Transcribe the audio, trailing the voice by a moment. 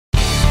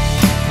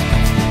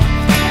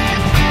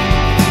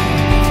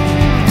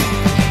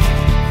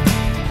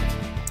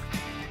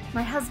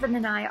husband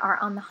and I are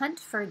on the hunt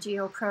for a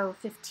Geo Pro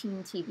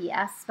 15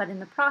 TBS, but in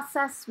the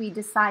process we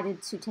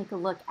decided to take a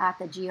look at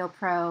the Geo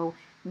Pro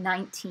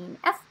 19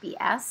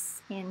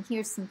 FBS, and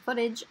here's some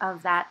footage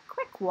of that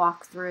quick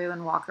walkthrough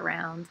and walk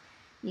around.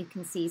 You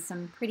can see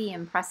some pretty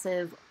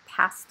impressive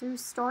pass-through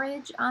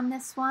storage on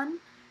this one.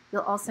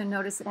 You'll also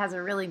notice it has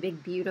a really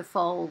big,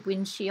 beautiful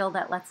windshield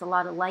that lets a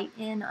lot of light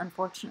in.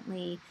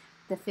 Unfortunately,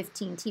 the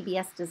 15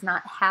 TBS does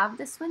not have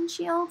this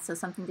windshield, so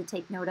something to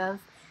take note of.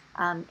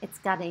 It's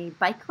got a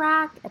bike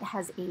rack, it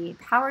has a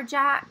power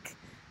jack,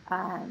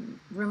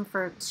 room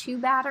for 2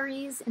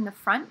 batteries in the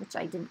front, which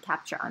I didn't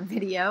capture on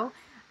video.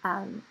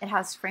 It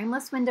has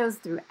frameless windows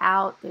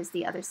throughout. There's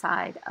the other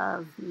side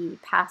of the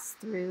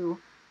pass-through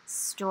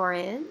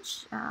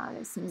storage.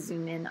 There's some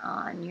zoom in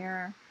on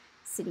your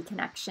city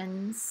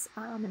connections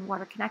and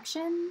water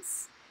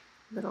connections.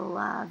 Little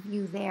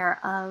view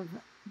there of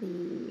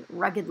the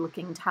rugged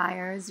looking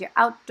tires, your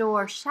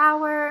outdoor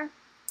shower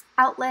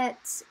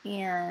outlet,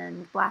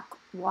 and black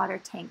water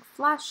tank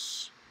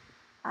flush.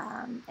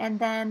 And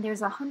then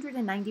there's a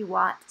 190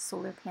 watt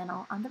solar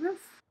panel on the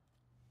roof.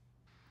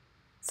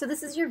 So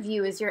this is your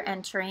view as you're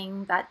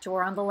entering. That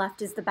door on the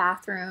left is the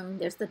bathroom.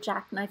 There's the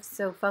jackknife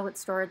sofa with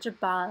storage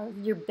above,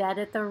 your bed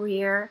at the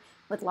rear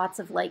with lots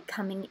of light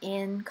coming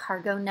in,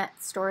 cargo net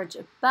storage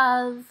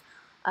above,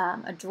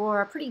 a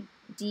drawer, a pretty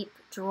deep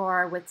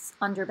drawer with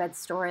underbed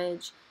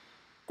storage.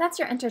 That's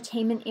your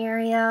entertainment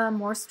area,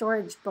 more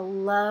storage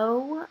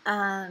below.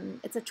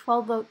 It's a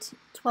 12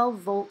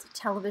 volt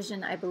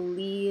television, I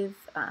believe,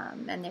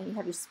 and then you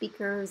have your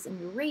speakers and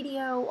your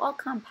radio, all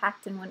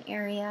compact in one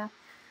area.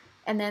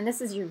 And then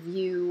this is your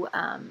view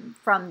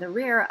from the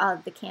rear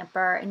of the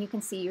camper, and you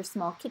can see your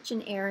small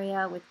kitchen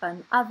area with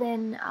an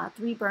oven,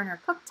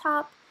 3-burner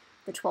cooktop,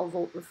 the 12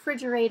 volt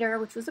refrigerator,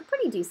 which was a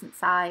pretty decent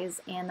size,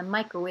 and the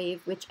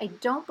microwave, which I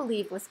don't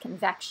believe was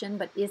convection,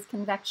 but is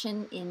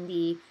convection in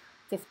the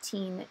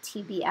 15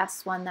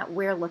 TBS one that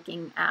we're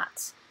looking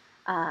at.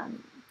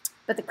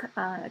 But the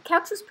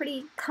couch was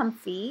pretty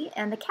comfy,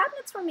 and the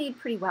cabinets were made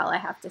pretty well, I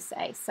have to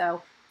say,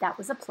 so that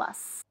was a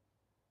plus.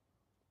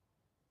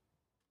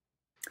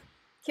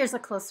 Here's a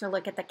closer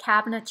look at the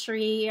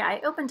cabinetry.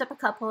 I opened up a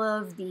couple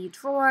of the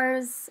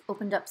drawers,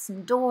 opened up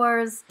some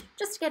doors,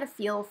 just to get a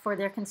feel for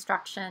their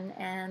construction,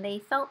 and they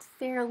felt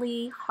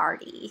fairly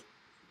hardy.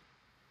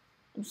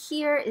 And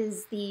here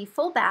is the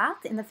full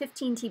bath. In the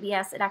 15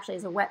 TBS, it actually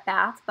is a wet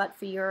bath, but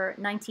for your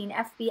 19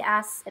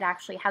 FBS, it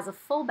actually has a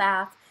full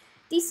bath,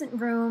 decent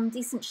room,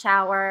 decent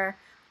shower,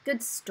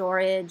 good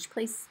storage,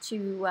 place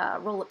to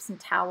roll up some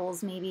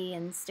towels maybe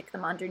and stick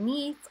them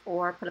underneath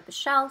or put up a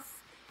shelf.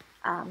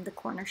 The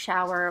corner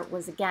shower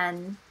was,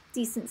 again,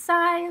 decent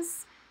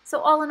size. So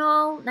all in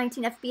all,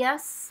 19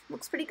 FBS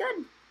looks pretty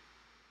good.